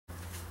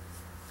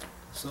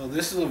So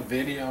this is a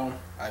video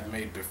I've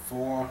made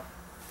before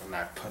and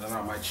I put it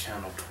on my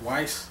channel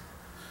twice.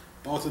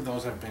 Both of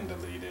those have been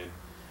deleted.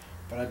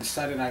 But I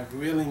decided I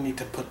really need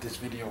to put this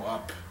video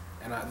up,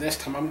 and this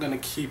time I'm going to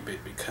keep it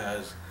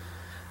because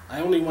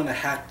I only want to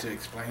have to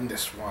explain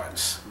this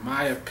once.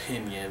 My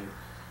opinion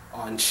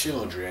on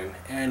children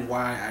and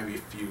why I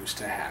refuse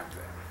to have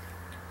them.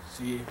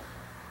 See,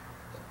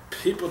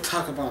 people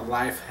talk about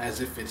life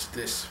as if it's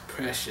this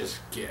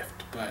precious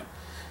gift, but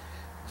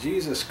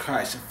Jesus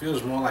Christ, it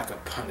feels more like a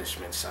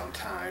punishment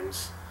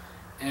sometimes.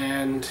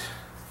 And,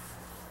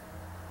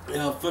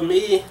 for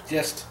me,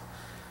 just,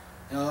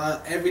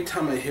 every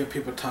time I hear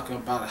people talking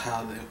about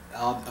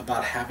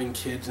about having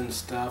kids and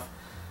stuff,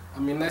 I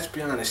mean, let's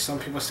be honest, some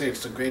people say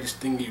it's the greatest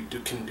thing you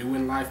can do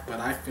in life, but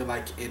I feel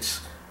like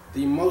it's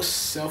the most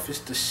selfish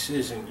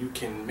decision you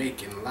can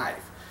make in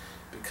life.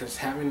 Because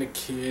having a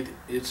kid,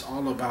 it's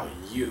all about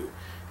you.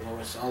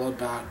 It's all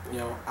about,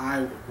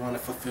 I want to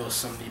fulfill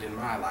some need in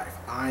my life.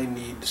 I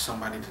need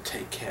somebody to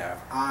take care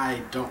of.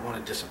 I don't want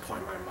to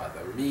disappoint my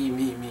mother. Me. When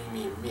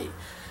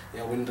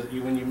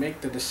you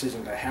make the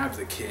decision to have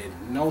the kid,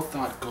 no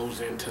thought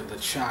goes into the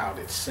child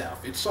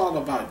itself. It's all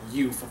about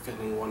you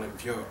fulfilling one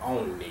of your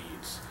own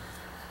needs.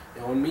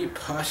 Me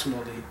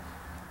personally,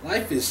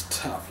 life is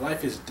tough.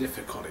 Life is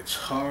difficult. It's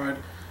hard.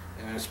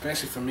 And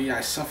especially for me,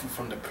 I suffer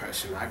from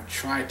depression. I've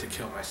tried to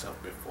kill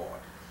myself before.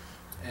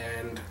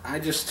 And I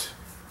just,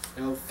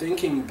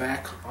 thinking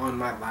back on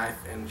my life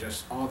and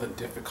just all the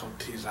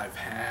difficulties I've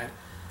had,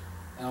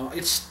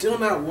 it's still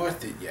not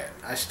worth it yet.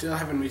 I still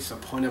haven't reached a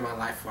point in my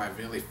life where I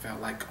really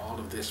felt like all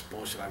of this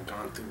bullshit I've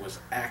gone through was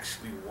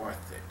actually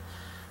worth it.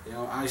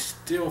 I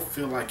still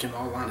feel like, in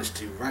all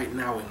honesty, right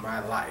now in my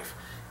life,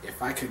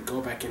 if I could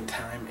go back in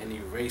time and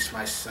erase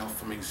myself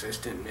from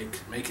existence,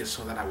 make it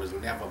so that I was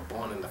never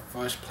born in the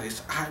first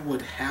place, I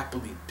would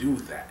happily do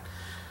that.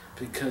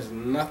 Because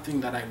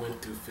nothing that I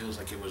went through feels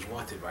like it was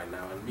worth it right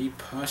now. And me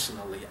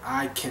personally,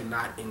 I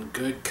cannot in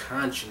good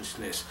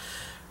consciousness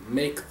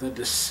make the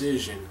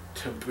decision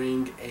to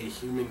bring a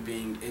human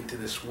being into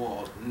this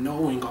world,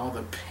 knowing all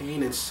the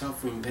pain and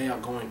suffering they are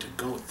going to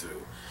go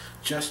through,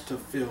 just to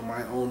fill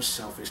my own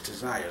selfish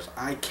desires.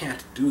 I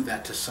can't do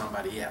that to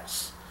somebody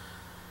else.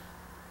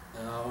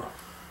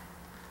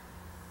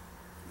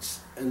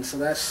 And so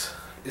that's,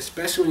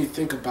 especially when you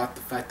think about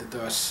the fact that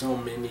there are so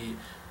many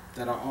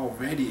that are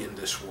already in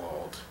this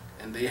world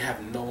and they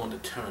have no one to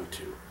turn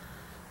to.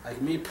 Like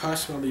me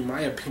personally,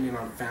 my opinion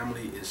on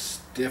family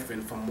is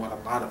different from what a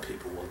lot of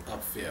people will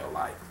feel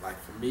like. Like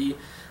for me,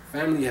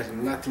 family has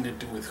nothing to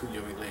do with who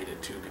you're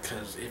related to,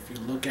 because if you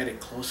look at it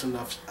close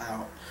enough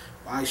out,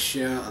 I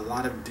share a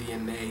lot of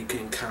DNA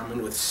in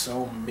common with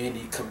so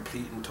many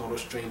complete and total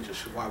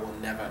strangers who I will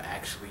never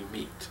actually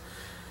meet.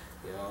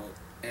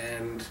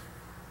 And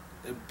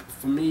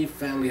for me,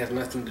 family has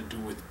nothing to do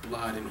with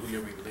blood and who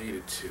you're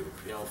related to.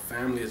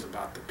 Family is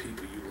about the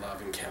people you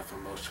love and care for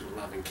most, who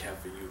love and care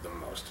for you the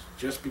most.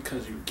 Just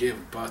because you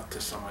give birth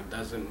to someone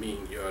doesn't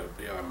mean you're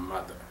a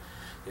mother.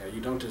 You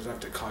don't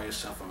deserve to call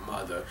yourself a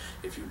mother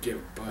if you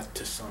give birth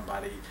to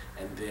somebody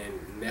and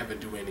then never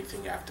do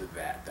anything after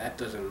that. That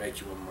doesn't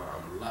make you a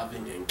mom.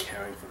 Loving and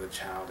caring for the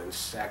child and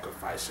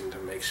sacrificing to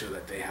make sure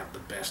that they have the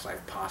best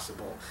life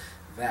possible,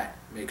 that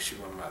makes you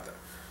a mother.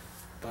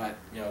 But,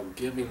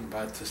 giving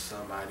birth to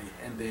somebody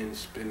and then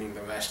spending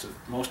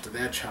most of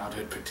their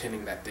childhood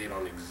pretending that they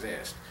don't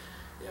exist,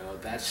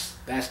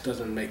 that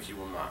doesn't make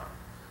you a mom.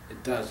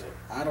 It doesn't.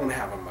 I don't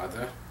have a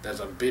mother.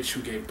 There's a bitch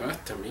who gave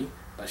birth to me,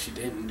 but she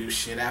didn't do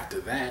shit after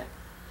that,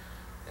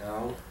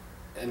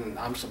 and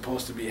I'm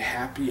supposed to be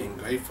happy and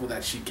grateful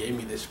that she gave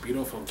me this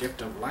beautiful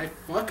gift of life?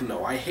 Fuck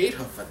no, I hate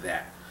her for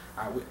that.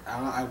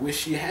 I wish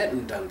she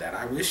hadn't done that.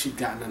 I wish she'd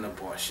gotten an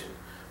abortion,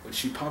 which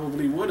she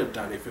probably would have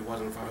done if it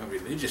wasn't for her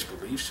religious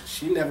beliefs.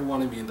 She never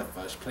wanted me in the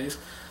first place.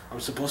 I'm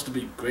supposed to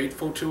be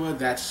grateful to her.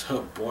 That's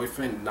her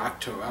boyfriend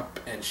knocked her up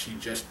and she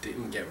just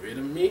didn't get rid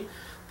of me.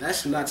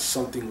 That's not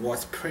something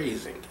worth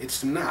praising.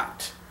 It's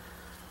not.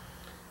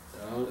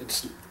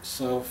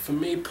 So for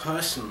me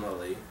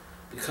personally,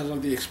 because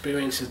of the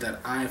experiences that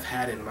I've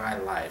had in my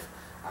life,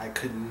 I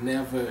could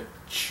never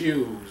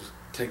choose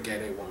to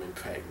get a woman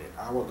pregnant.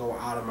 I will go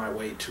out of my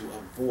way to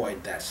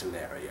avoid that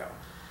scenario.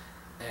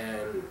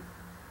 And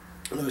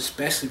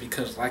especially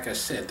because, like I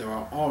said, there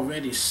are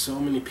already so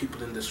many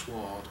people in this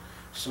world,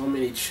 so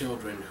many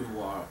children who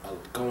are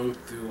going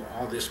through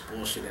all this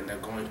bullshit, and they're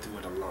going through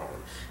it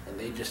alone. And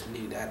they just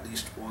need at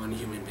least one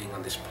human being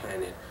on this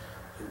planet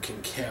who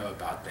can care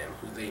about them,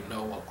 who they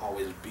know will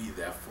always be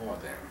there for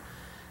them.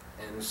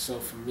 And so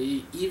for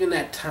me, even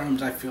at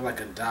times I feel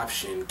like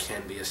adoption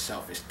can be a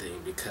selfish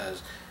thing,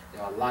 because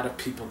a lot of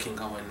people can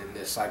go in and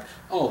it's like,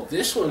 oh,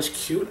 this one's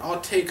cute,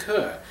 I'll take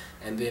her.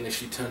 And then if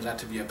she turns out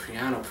to be a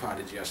piano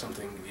prodigy or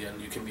something,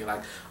 you can be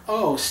like,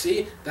 oh,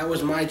 see, that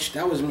was me. I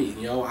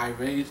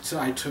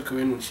took her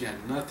in when she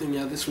had nothing.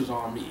 This was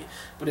all me.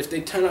 But if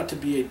they turn out to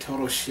be a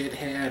total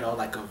shithead or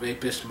like a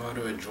rapist,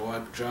 murderer,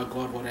 drug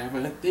lord,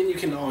 whatever, then you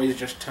can always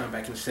just turn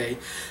back and say,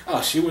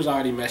 oh, she was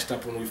already messed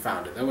up when we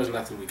found her. There was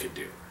nothing we could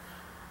do.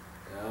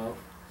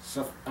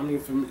 So, I mean,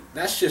 for me,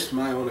 that's just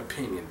my own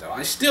opinion, though.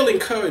 I still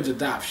encourage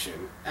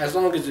adoption, as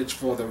long as it's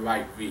for the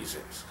right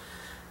reasons.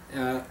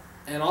 Uh,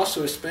 and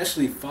also,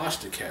 especially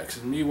foster care,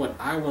 because me, what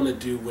I want to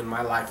do when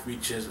my life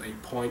reaches a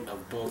point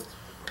of both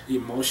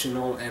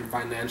emotional and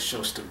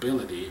financial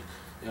stability,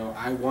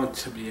 I want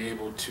to be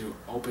able to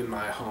open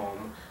my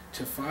home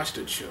to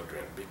foster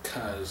children,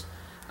 because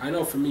I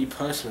know for me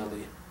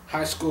personally,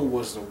 high school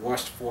was the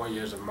worst 4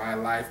 years of my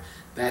life.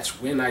 That's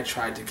when I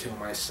tried to kill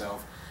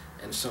myself.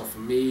 And so for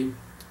me,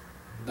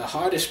 the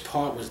hardest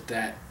part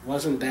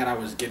wasn't that I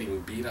was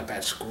getting beat up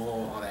at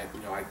school, or that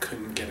I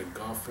couldn't get a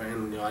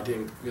girlfriend. I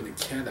didn't really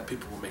care that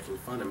people were making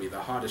fun of me.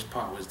 The hardest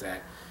part was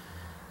that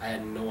I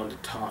had no one to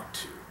talk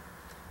to.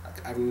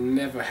 Like, I've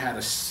never had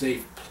a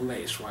safe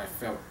place where I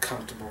felt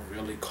comfortable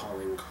really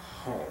calling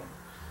home.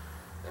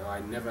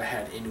 I never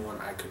had anyone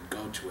I could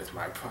go to with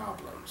my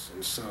problems.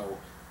 And so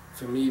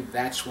for me,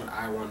 that's what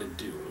I want to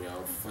do,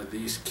 for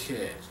these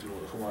kids,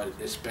 who are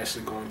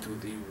especially going through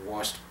the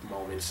worst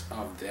moments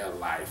of their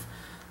life.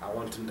 I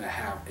want them to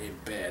have a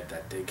bed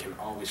that they can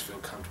always feel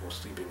comfortable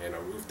sleeping in, a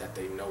roof that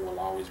they know will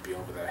always be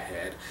over their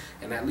head,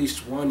 and at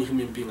least one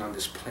human being on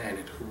this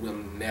planet who will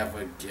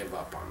never give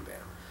up on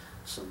them.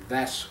 So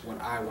that's what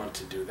I want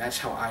to do. That's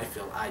how I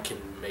feel I can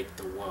make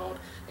the world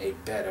a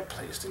better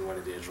place than what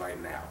it is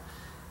right now.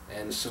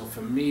 And so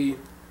for me,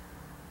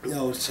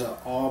 to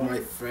all my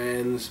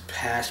friends,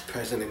 past,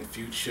 present, and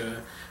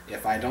future,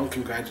 if I don't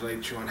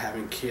congratulate you on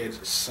having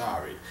kids,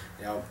 sorry.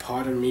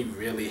 Part of me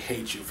really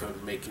hates you for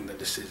making the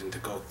decision to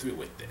go through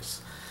with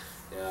this.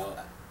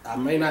 I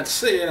may not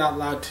say it out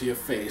loud to your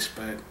face,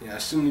 but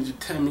as soon as you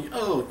tell me,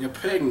 oh, you're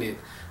pregnant,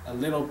 a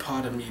little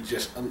part of me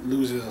just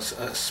loses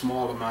a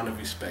small amount of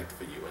respect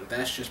for you. And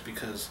that's just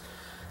because,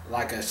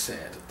 like I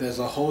said, there's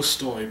a whole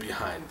story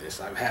behind this.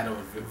 I've had a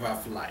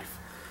rough life.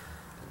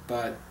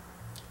 But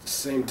at the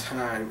same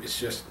time, it's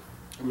just,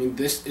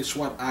 it's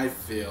what I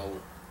feel.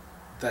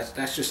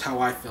 That's just how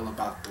I feel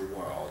about the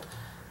world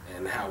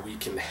and how we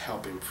can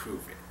help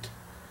improve it.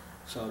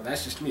 So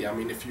that's just me.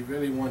 If you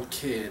really want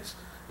kids,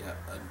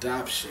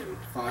 adoption,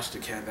 foster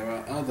care, there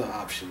are other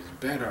options,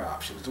 better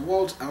options. The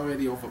world's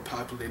already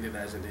overpopulated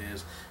as it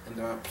is, and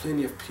there are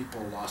plenty of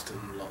people lost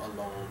and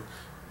alone.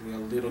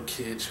 Little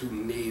kids who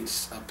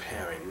needs a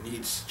parent,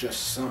 needs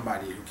just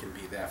somebody who can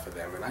be there for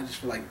them. And I just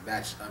feel like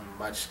that's a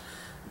much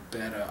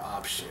better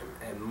option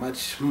and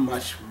much,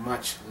 much,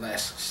 much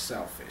less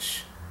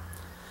selfish.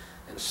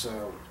 And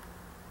so,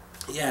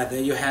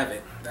 there you have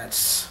it.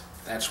 That's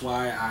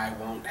why I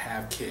won't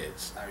have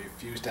kids. I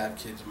refuse to have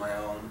kids of my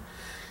own.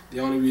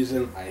 The only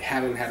reason I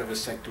haven't had a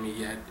vasectomy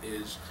yet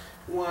is,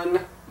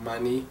 one,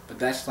 money, but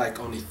that's like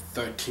only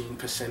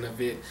 13%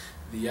 of it.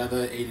 The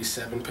other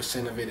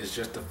 87% of it is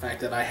just the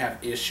fact that I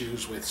have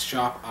issues with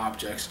sharp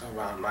objects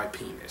around my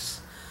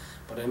penis.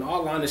 But in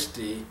all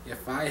honesty,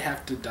 if I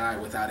have to die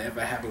without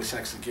ever having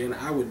sex again,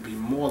 I would be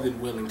more than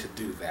willing to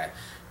do that,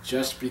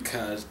 just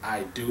because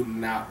I do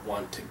not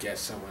want to get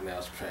someone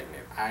else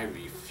pregnant. I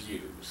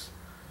refuse.